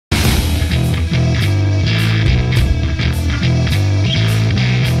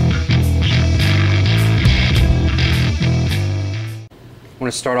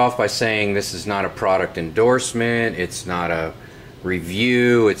want to start off by saying this is not a product endorsement, it's not a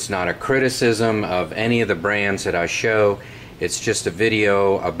review, it's not a criticism of any of the brands that I show. It's just a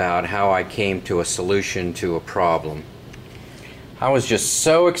video about how I came to a solution to a problem. I was just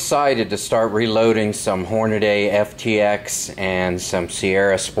so excited to start reloading some Hornady FTX and some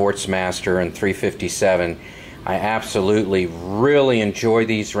Sierra Sportsmaster and 357. I absolutely really enjoy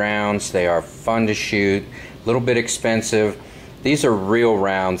these rounds. They are fun to shoot, a little bit expensive. These are real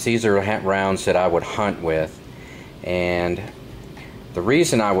rounds. These are rounds that I would hunt with. And the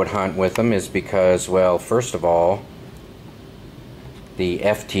reason I would hunt with them is because, well, first of all, the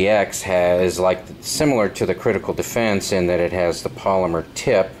FTX is like similar to the Critical Defense in that it has the polymer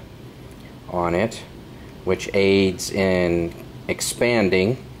tip on it, which aids in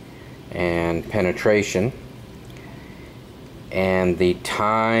expanding and penetration. And the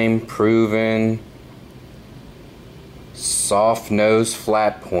time-proven soft nose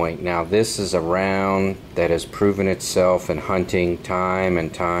flat point. Now this is a round that has proven itself in hunting time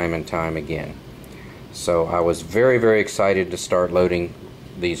and time and time again. So I was very excited to start loading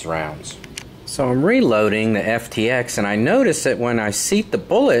these rounds. So I'm reloading the FTX, and I notice that when I seat the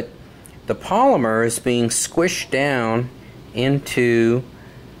bullet, the polymer is being squished down into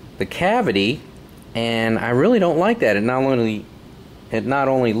the cavity, and I really don't like that. It not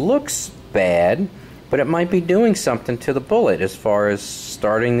only looks bad, but it might be doing something to the bullet as far as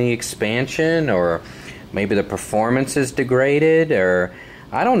starting the expansion, or maybe the performance is degraded, or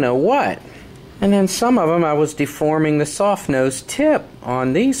I don't know what. And then some of them I was deforming the soft nose tip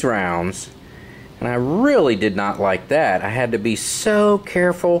on these rounds, and I really did not like that. I had to be so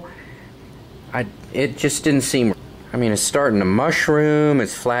careful. It just didn't seem, I mean, it's starting to mushroom,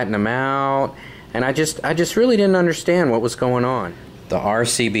 it's flattening them out, and I just really didn't understand what was going on. The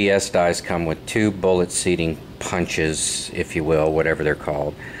RCBS dies come with two bullet seating punches, if you will, whatever they're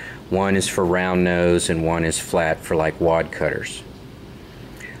called. One is for round nose and one is flat for like wad cutters.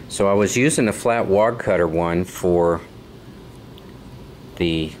 So I was using the flat wad cutter one for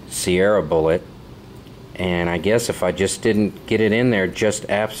the Sierra bullet, and I guess if I just didn't get it in there just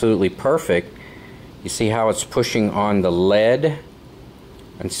absolutely perfect, you see how it's pushing on the lead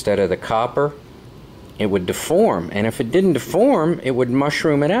instead of the copper? It would deform, and if it didn't deform, it would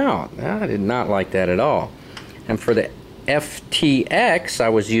mushroom it out. I did not like that at all. And for the FTX, I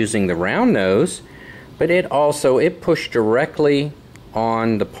was using the round nose, but it pushed directly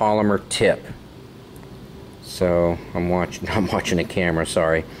on the polymer tip. So I'm watching the camera,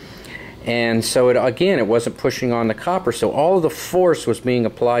 sorry. And so it wasn't pushing on the copper, so all of the force was being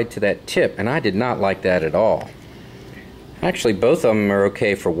applied to that tip, and I did not like that at all. Actually, both of them are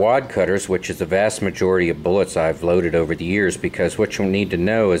okay for wad cutters, which is the vast majority of bullets I've loaded over the years, because what you'll need to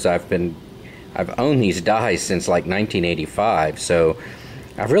know is I've owned these dies since like 1985, so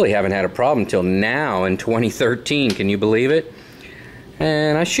I really haven't had a problem till now in 2013, can you believe it?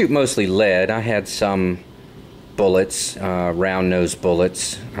 And I shoot mostly lead. I had some bullets, round nose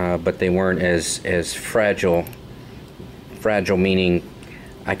bullets, but they weren't as fragile. Fragile meaning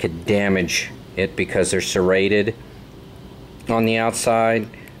I could damage it because they're serrated on the outside,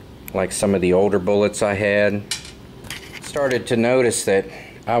 like some of the older bullets I had. Started to notice that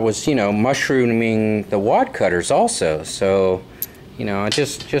I was, mushrooming the wad cutters also. So, I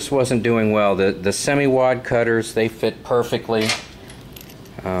just wasn't doing well. The semi-wad cutters, they fit perfectly.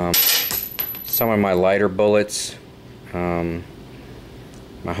 Some of my lighter bullets, my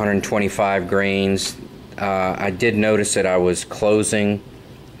 125 grains, I did notice that I was closing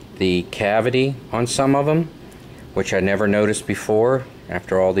the cavity on some of them, which I never noticed before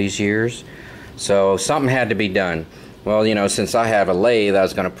after all these years. So something had to be done. Well, since I have a lathe, I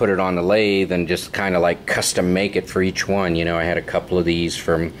was going to put it on the lathe and just kind of like custom make it for each one. I had a couple of these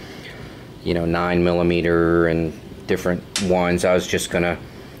from, 9mm and different ones. I was just going to,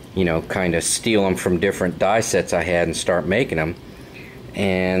 kind of steal them from different die sets I had and start making them.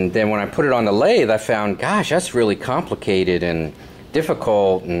 And then when I put it on the lathe, I found, gosh, that's really complicated and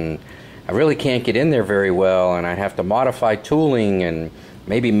difficult, and I really can't get in there very well, and I'd have to modify tooling and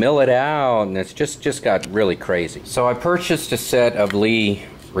maybe mill it out, and it's just got really crazy. So I purchased a set of Lee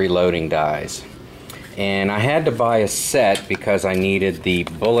reloading dies, and I had to buy a set because I needed the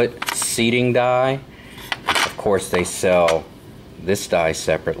bullet seating die. Of course, they sell this die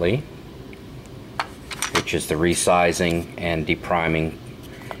separately, which is the resizing and depriming.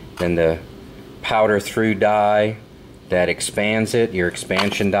 Then the powder through die that expands it, your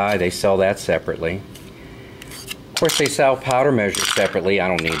expansion die, they sell that separately. Of course, they sell powder measures separately. I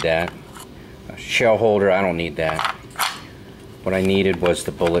don't need that. A shell holder, I don't need that. What I needed was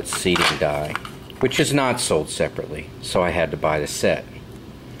the bullet seating die, which is not sold separately, so I had to buy the set.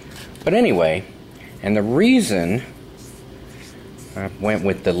 But anyway, and the reason I went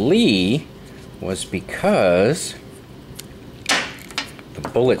with the Lee was because the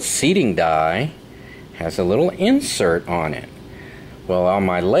bullet seating die has a little insert on it. Well, on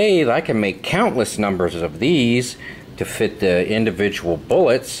my lathe, I can make countless numbers of these to fit the individual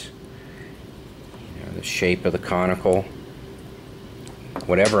bullets, the shape of the conical,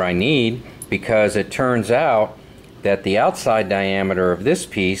 whatever I need, because it turns out that the outside diameter of this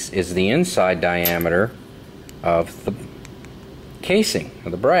piece is the inside diameter of the casing,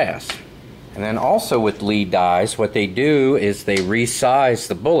 of the brass. And then also with Lee dies, what they do is they resize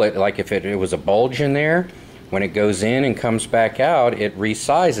the bullet. Like if it was a bulge in there, when it goes in and comes back out, it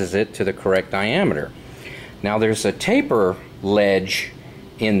resizes it to the correct diameter. Now there's a taper ledge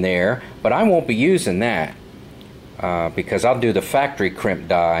in there, but I won't be using that because I'll do the factory crimp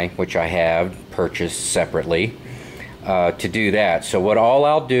die, which I have purchased separately, to do that. So all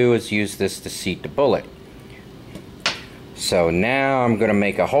I'll do is use this to seat the bullet. So now I'm going to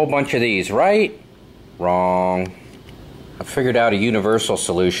make a whole bunch of these, right? Wrong. I figured out a universal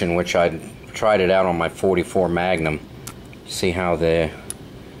solution, which I tried it out on my 44 Magnum. See how the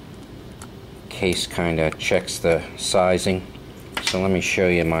case kind of checks the sizing. So let me show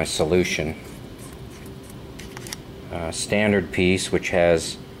you my solution. Standard piece, which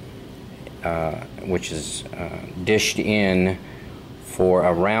is dished in for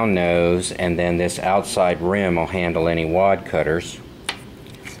a round nose, and then this outside rim will handle any wad cutters.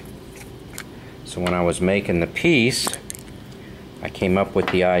 So when I was making the piece, I came up with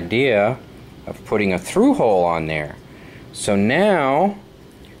the idea of putting a through hole on there. So now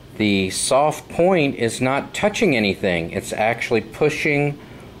the soft point is not touching anything, it's actually pushing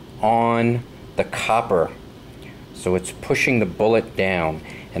on the copper. So it's pushing the bullet down.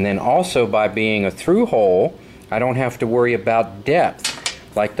 And then also by being a through hole, I don't have to worry about depth.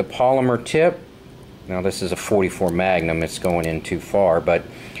 Like the polymer tip, now this is a 44 Magnum, it's going in too far, but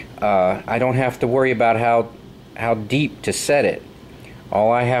I don't have to worry about how deep to set it.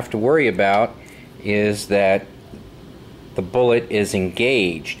 All I have to worry about is that the bullet is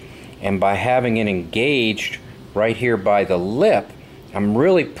engaged. And by having it engaged right here by the lip, I'm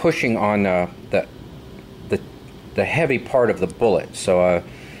really pushing on the heavy part of the bullet. So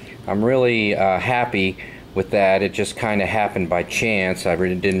I'm really happy with that. It just kind of happened by chance. I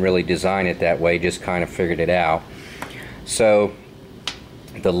didn't really design it that way, just kind of figured it out. So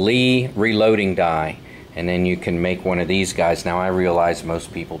the Lee reloading die, and then you can make one of these guys. Now I realize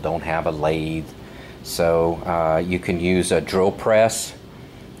most people don't have a lathe, so you can use a drill press.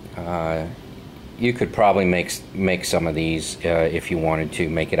 You could probably make some of these if you wanted to,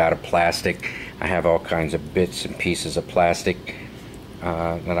 make it out of plastic. I have all kinds of bits and pieces of plastic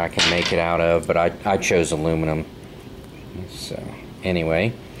that I can make it out of, but I chose aluminum. So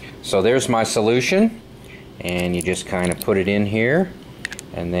anyway, so there's my solution, and you just kind of put it in here,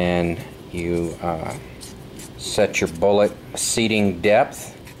 and then you set your bullet seating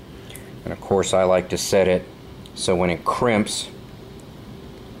depth. And of course I like to set it so when it crimps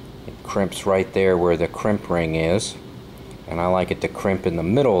right there where the crimp ring is, and I like it to crimp in the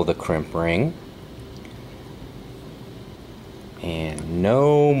middle of the crimp ring. And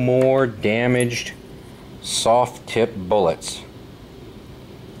no more damaged soft tip bullets.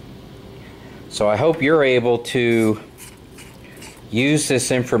 So I hope you're able to use this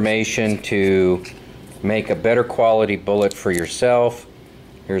information to make a better quality bullet for yourself.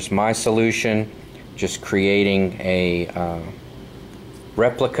 Here's my solution, just creating a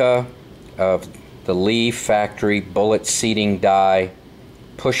replica of the Lee factory bullet seating die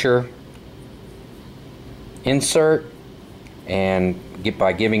pusher insert, and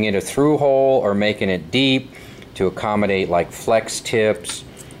by giving it a through hole or making it deep to accommodate like flex tips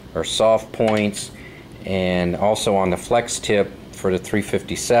or soft points. And also on the flex tip for the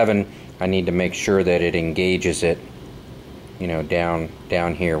 357, I need to make sure that it engages it, you know,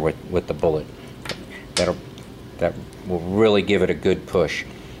 down here with the bullet. That will really give it a good push.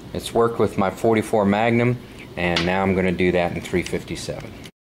 It's worked with my 44 Magnum, and now I'm going to do that in 357.